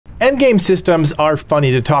Endgame systems are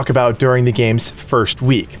funny to talk about during the game's first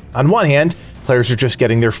week. On one hand, players are just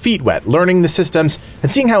getting their feet wet, learning the systems,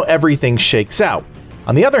 and seeing how everything shakes out.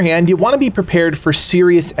 On the other hand, you want to be prepared for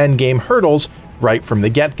serious endgame hurdles right from the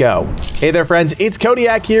get-go. Hey there friends, it's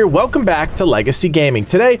Kodiak here, welcome back to Legacy Gaming.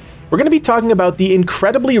 Today, we're going to be talking about the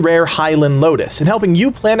incredibly rare Highland Lotus and helping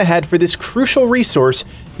you plan ahead for this crucial resource,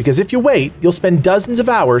 because if you wait, you'll spend dozens of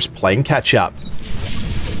hours playing catch-up.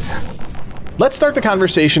 Let's start the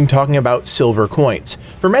conversation talking about silver coins.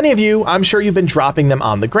 For many of you, I'm sure you've been dropping them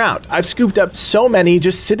on the ground. I've scooped up so many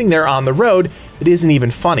just sitting there on the road, it isn't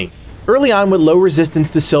even funny. Early on with low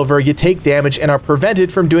resistance to silver, you take damage and are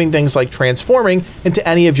prevented from doing things like transforming into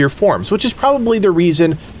any of your forms, which is probably the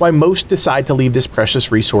reason why most decide to leave this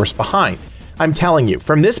precious resource behind. I'm telling you,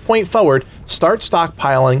 from this point forward, start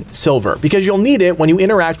stockpiling silver, because you'll need it when you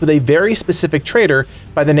interact with a very specific trader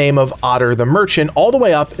by the name of Otter the Merchant all the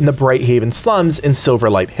way up in the Brighthaven slums in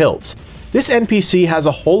Silverlight Hills. This NPC has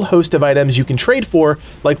a whole host of items you can trade for,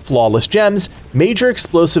 like flawless gems, major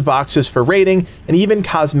explosive boxes for raiding, and even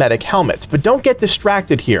cosmetic helmets. But don't get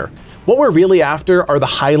distracted here. What we're really after are the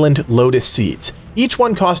Highland Lotus seeds. Each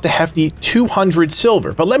one cost a hefty 200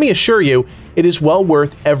 silver, but let me assure you, it is well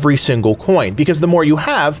worth every single coin, because the more you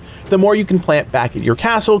have, the more you can plant back at your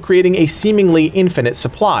castle, creating a seemingly infinite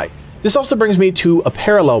supply. This also brings me to a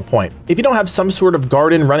parallel point. If you don't have some sort of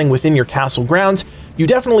garden running within your castle grounds, you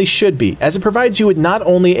definitely should be, as it provides you with not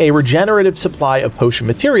only a regenerative supply of potion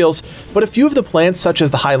materials, but a few of the plants such as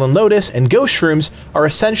the Highland Lotus and Ghost Shrooms are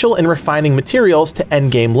essential in refining materials to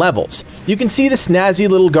endgame levels. You can see the snazzy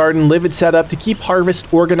little garden Livid set up to keep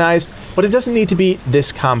harvest organized, but it doesn't need to be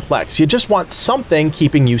this complex. You just want something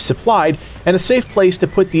keeping you supplied and a safe place to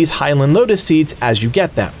put these Highland Lotus seeds as you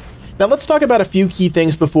get them. Now let's talk about a few key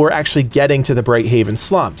things before actually getting to the Brighthaven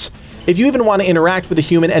slums. If you even want to interact with a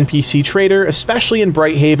human NPC trader, especially in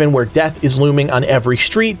Brighthaven where death is looming on every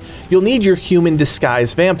street, you'll need your human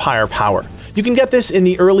disguise vampire power. You can get this in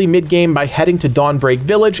the early mid-game by heading to Dawnbreak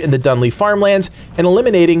Village in the Dunley Farmlands and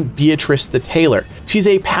eliminating Beatrice the Tailor. She's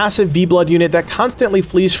a passive V-Blood unit that constantly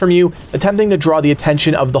flees from you, attempting to draw the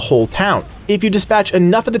attention of the whole town. If you dispatch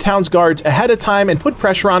enough of the town's guards ahead of time and put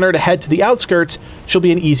pressure on her to head to the outskirts, she'll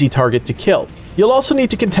be an easy target to kill. You'll also need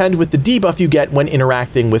to contend with the debuff you get when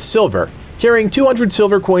interacting with silver. Carrying 200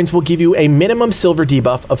 silver coins will give you a minimum silver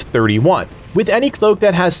debuff of 31. With any cloak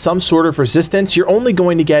that has some sort of resistance, you're only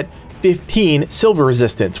going to get 15 silver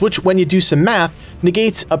resistance, which when you do some math,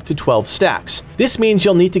 negates up to 12 stacks. This means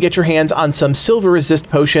you'll need to get your hands on some silver resist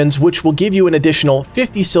potions, which will give you an additional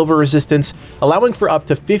 50 silver resistance, allowing for up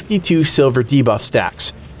to 52 silver debuff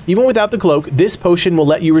stacks. Even without the cloak, this potion will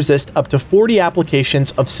let you resist up to 40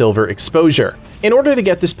 applications of silver exposure. In order to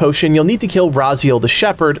get this potion, you'll need to kill Raziel the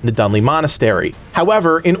Shepherd in the Dunley Monastery.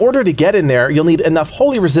 However, in order to get in there, you'll need enough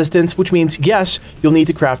holy resistance, which means, yes, you'll need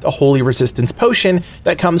to craft a holy resistance potion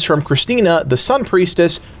that comes from Christina, the Sun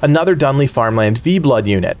Priestess, another Dunley Farmland V-Blood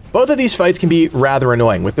unit. Both of these fights can be rather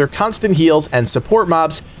annoying with their constant heals and support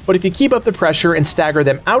mobs, but if you keep up the pressure and stagger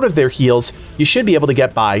them out of their heals, you should be able to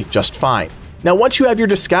get by just fine. Now once you have your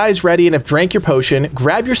disguise ready and have drank your potion,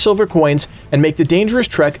 grab your silver coins and make the dangerous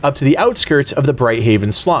trek up to the outskirts of the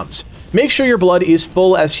Brighthaven slums. Make sure your blood is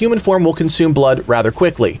full, as human form will consume blood rather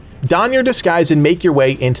quickly. Don your disguise and make your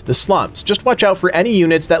way into the slums. Just watch out for any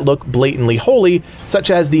units that look blatantly holy,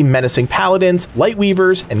 such as the menacing paladins,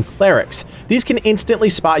 lightweavers, and clerics. These can instantly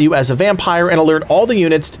spot you as a vampire and alert all the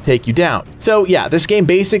units to take you down. So yeah, this game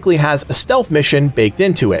basically has a stealth mission baked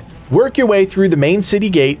into it. Work your way through the main city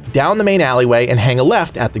gate, down the main alleyway, and hang a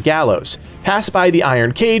left at the gallows. Pass by the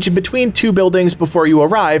iron cage in between two buildings before you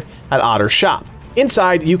arrive at Otter's shop.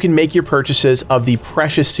 Inside, you can make your purchases of the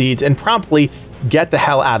precious seeds and promptly get the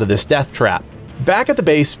hell out of this death trap. Back at the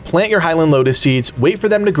base, plant your Highland Lotus seeds, wait for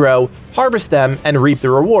them to grow, harvest them, and reap the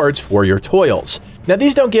rewards for your toils. Now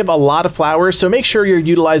these don't give a lot of flowers, so make sure you're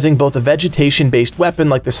utilizing both a vegetation-based weapon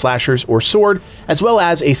like the slashers or sword, as well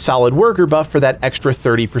as a solid worker buff for that extra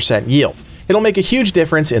 30% yield. It'll make a huge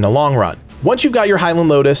difference in the long run. Once you've got your Highland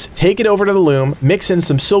Lotus, take it over to the loom, mix in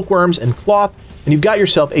some silkworms and cloth, and you've got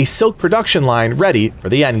yourself a silk production line ready for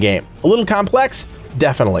the endgame. A little complex?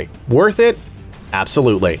 Definitely. Worth it?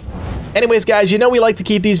 Absolutely. Anyways, guys, you know we like to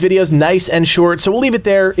keep these videos nice and short, so we'll leave it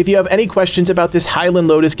there. If you have any questions about this Highland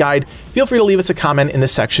Lotus guide, feel free to leave us a comment in the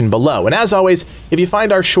section below. And as always, if you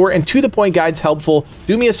find our short and to-the-point guides helpful,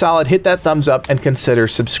 do me a solid, hit that thumbs up, and consider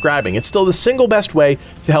subscribing. It's still the single best way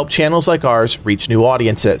to help channels like ours reach new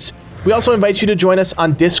audiences. We also invite you to join us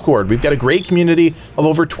on Discord. We've got a great community of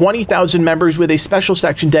over 20,000 members with a special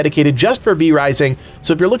section dedicated just for V-Rising,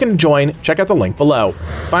 so if you're looking to join, check out the link below.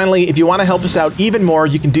 Finally, if you want to help us out even more,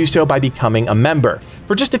 you can do so by becoming a member.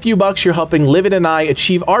 For just a few bucks, you're helping Livid and I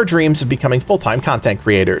achieve our dreams of becoming full-time content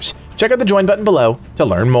creators. Check out the join button below to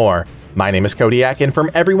learn more. My name is Kodiak, and from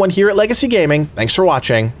everyone here at Legacy Gaming, thanks for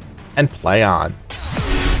watching, and play on.